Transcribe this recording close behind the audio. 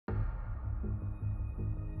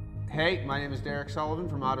Hey, my name is Derek Sullivan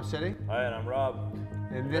from AutoCity. Hi, and I'm Rob.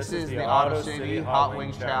 And this is the AutoCity Hot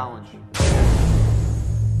Wings Challenge.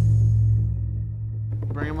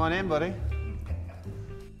 Bring them on in, buddy.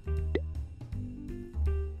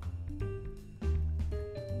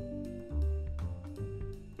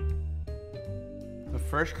 The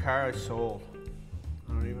first car I sold,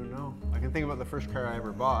 I don't even know. I can think about the first car I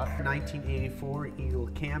ever bought. 1984 Eagle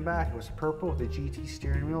Camback. It was purple with a GT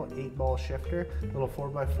steering wheel, 8-ball shifter, little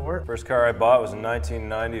 4x4. First car I bought was a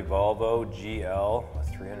 1990 Volvo GL with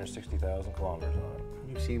 360,000 kilometers on it.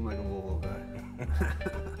 You seem like a Volvo guy.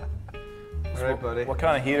 All right, buddy. What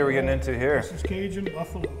kind of heat are we getting into here? This is Cajun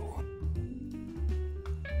Buffalo.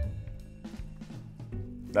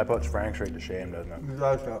 That puts Frank straight to shame, doesn't it? He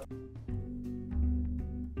does that.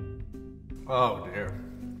 Oh dear.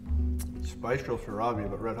 Spice Girls for Robbie,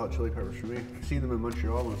 but Red Hot Chili Peppers for me. I've seen them in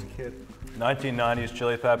Montreal when I was a kid. 1990s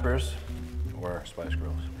Chili Peppers or Spice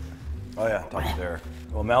Girls? Oh yeah, talk to Derek.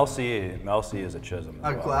 Well, Mel C is a Chisholm.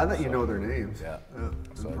 I'm glad that you know their names. Yeah.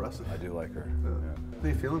 So impressive. I do like her. Yeah. Yeah. How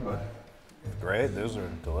you feeling, bud? Great, those are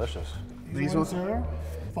delicious. These ones are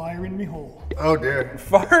fire in me hole. Oh dear.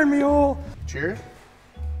 Fire in me hole! Cheers.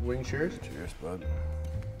 Wing cheers. Cheers, bud.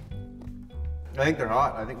 I think they're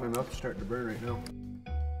hot. I think my mouth is starting to burn right now.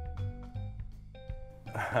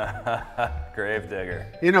 Gravedigger.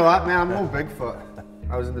 You know what, man? I'm going Bigfoot.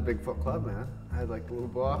 I was in the Bigfoot Club, man. I had like a little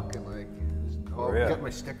book and like, get my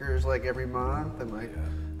stickers like every month and like,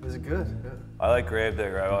 it was good. Yeah. I like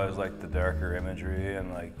Gravedigger. I always like the darker imagery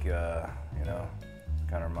and like, you know,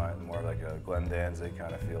 kind of remind more like a Glenn Danzig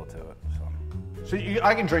kind of feel to it. So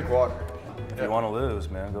I can drink water. If you want to lose,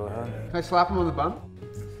 man, go ahead. Can I slap him on the bum?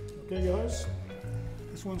 Okay, guys.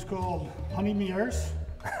 This one's called Honey Me Arse.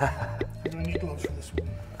 You're gonna need gloves for this one.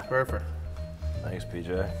 Perfect. Thanks,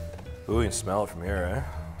 PJ. Ooh, you can smell it from here, eh?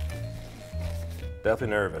 Definitely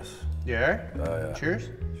nervous. Yeah? Oh, yeah. Cheers.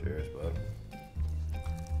 Cheers, bud.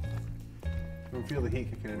 I can feel the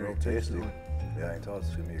heat kicking in Real right tasty. tasty. Yeah, I can tell it's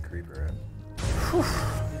gonna be a creeper,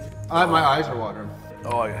 right? My eyes are watering.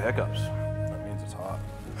 Oh, I got hiccups. That means it's hot.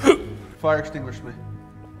 Fire extinguish me.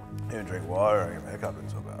 I didn't drink water, I get hiccuping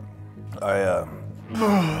so bad.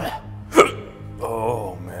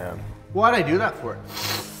 Oh, man. Why'd I do that for?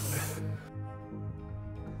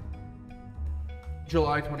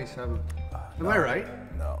 July 27th. Am I right?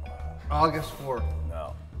 No. August 4th.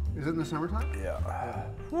 No. Is it in the summertime? Yeah.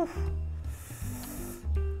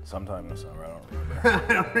 Sometime in the summer, I don't remember.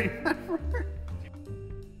 I don't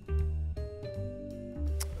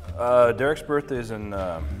remember. Derek's birthday's in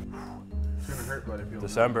It's gonna hurt, buddy, if you don't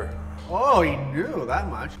December. Oh, he knew that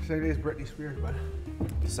much. Same day as Britney Spears, bud.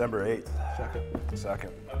 December 8th.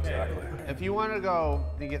 Second. Exactly. If you want to go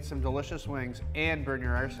and get some delicious wings and burn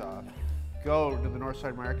your arse off, go to the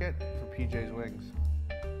Northside Market for PJ's Wings.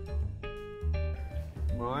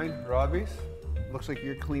 Mine, Robbie's. Looks like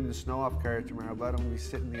you're cleaning the snow off car tomorrow, bud. I'm gonna be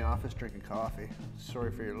sitting in the office drinking coffee. Sorry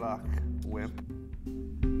for your luck, wimp.